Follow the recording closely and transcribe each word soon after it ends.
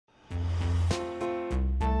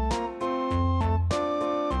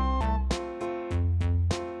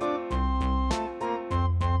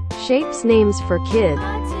Shapes names for kid. A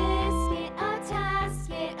tisket, a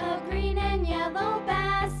tasket, a green and yellow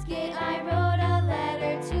basket. I wrote a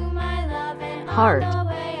letter to my love, and Heart. on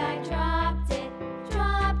the way I dropped it,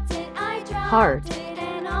 I dropped Heart. it,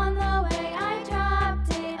 and on the way I dropped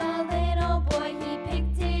it. A little boy, he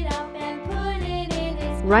picked it up and put it in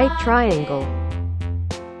his Right pocket. triangle.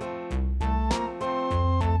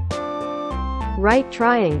 Right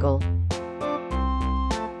triangle.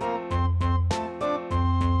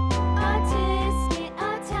 A tisket,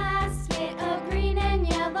 a tasket, a green and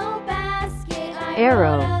yellow basket. I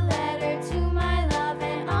Arrow. wrote a letter to my love,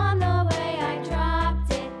 and on the way I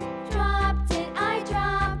dropped it, I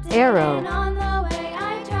dropped it. Arrow. And on the way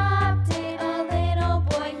I dropped it. A little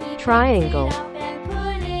boy, he Triangle. picked it up and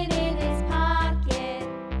put it in his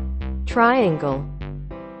pocket. Triangle.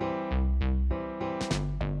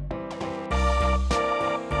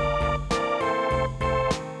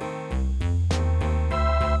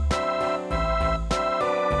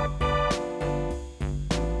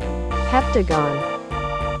 Heptagon.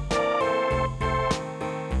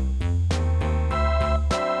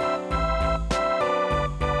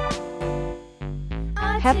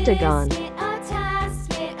 A Heptagon. tisket, a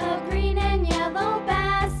tasket, a green and yellow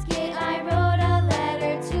basket. I wrote a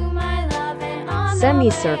letter to my love, and on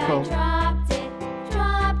Semicircle. the way I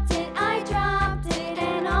dropped it, I dropped it,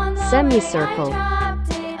 and on the Semicircle. way I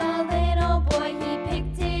dropped it. A little boy, he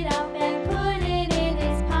picked it up and put it in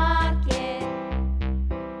his pocket.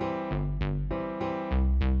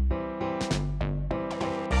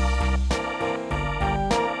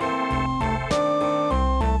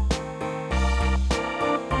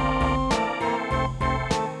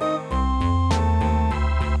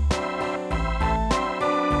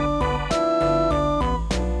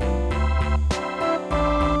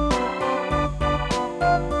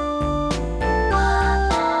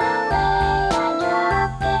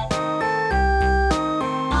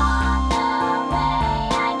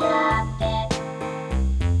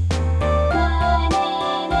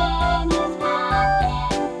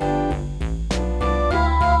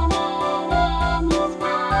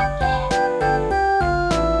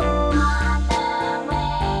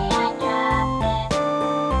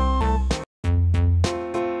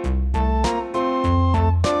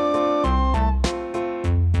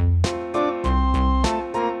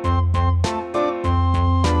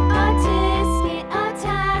 A tisket, a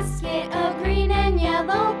tasket, a green and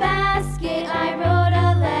yellow basket. I wrote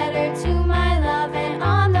a letter to my love, and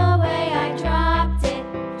on the way I dropped it,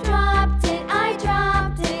 I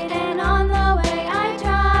dropped it, and on the way I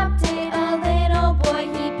dropped it. A little boy,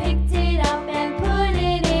 he picked it up and put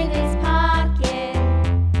it in his pocket.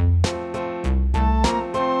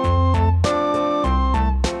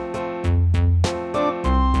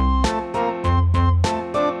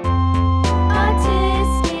 A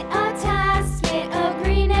tisket, a tasket, a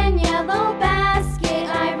green and yellow basket.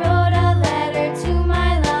 I wrote a letter to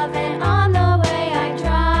my love, and on the way I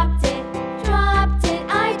dropped it,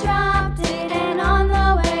 I dropped it, and on the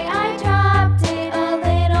way I dropped it. A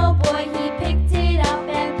little boy, he picked it up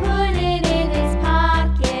and put it in his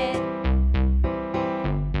pocket.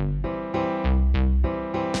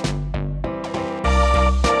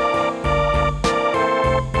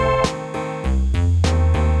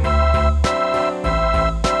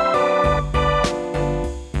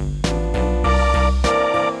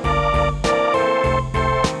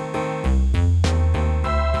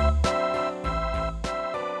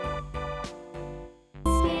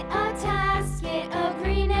 A tasket, a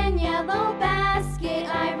green and yellow basket.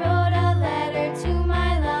 I wrote a letter to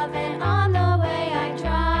my love, and on the way I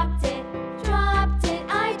dropped it,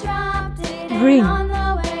 I dropped it, Green. and on the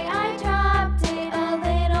way I dropped it. A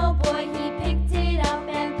little boy, he picked it up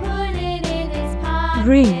and put it in his pocket.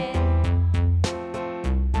 Green.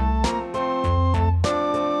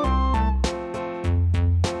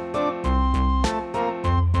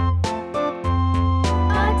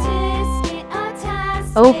 A tisket, a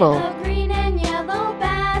tasket, Oval. a green and yellow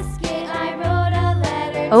basket. I wrote a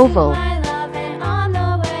letter Oval. to my love, and on the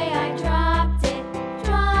way I dropped it,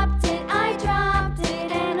 I dropped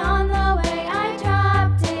it, and on the way I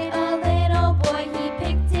dropped it. A little boy, he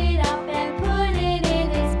picked it up and put it in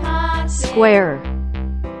his pocket. Square.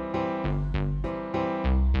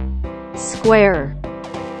 Square.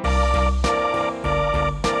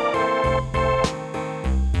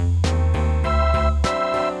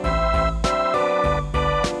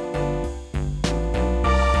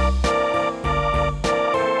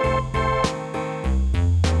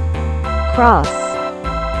 Cross.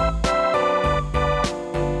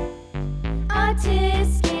 A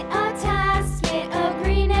tisket, a tasket, a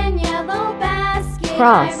green and yellow basket.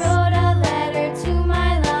 Cross. I wrote a letter to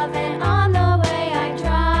my love, and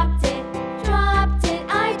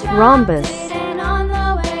Rhombus. And on the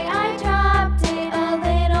way I dropped it. A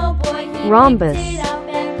little boy, he Rhombus. picked it up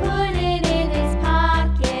and put it in his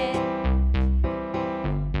pocket.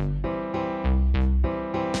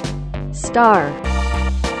 Star.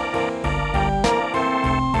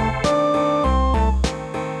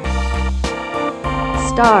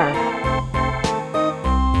 Star.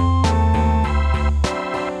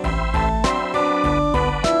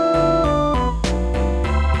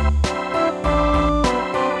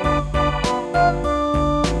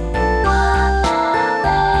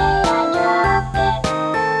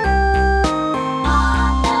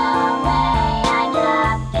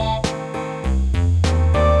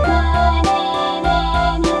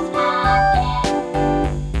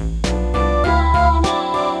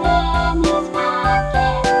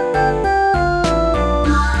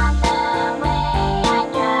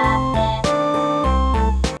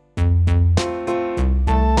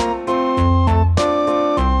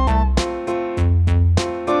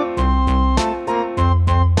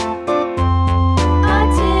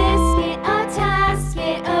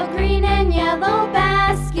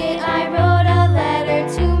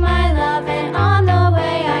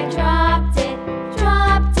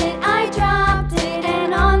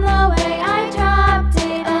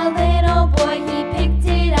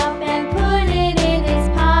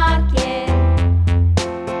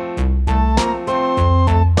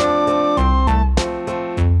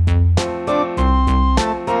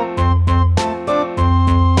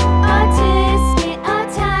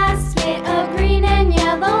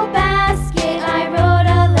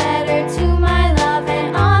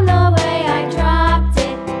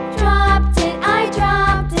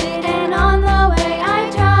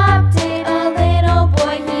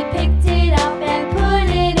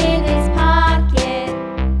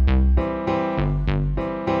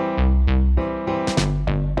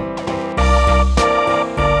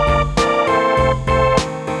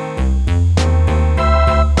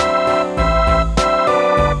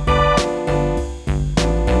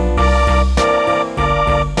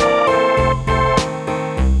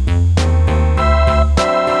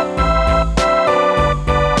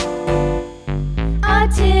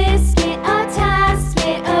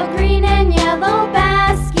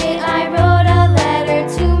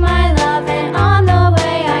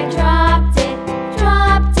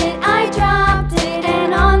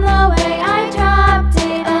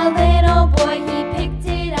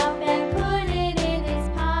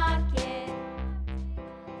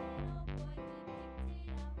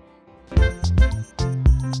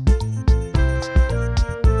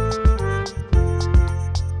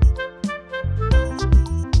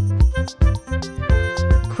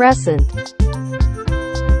 Crescent.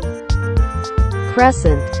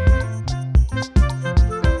 Crescent.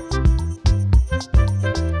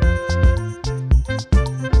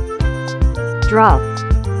 Drop.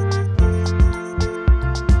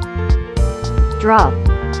 Drop.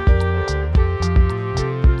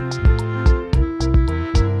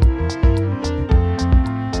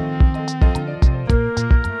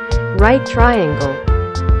 Right triangle.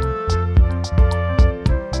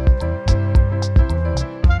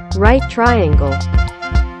 Right triangle.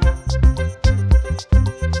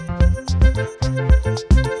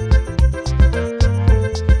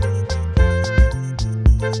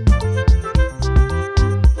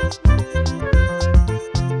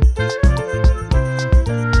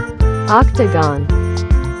 Octagon.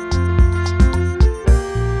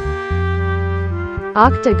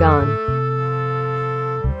 Octagon.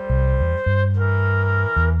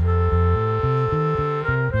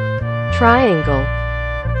 Triangle.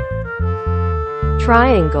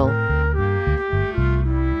 Triangle.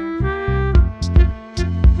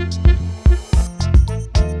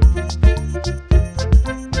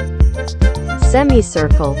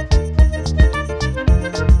 Semicircle.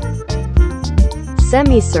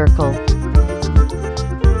 Semicircle.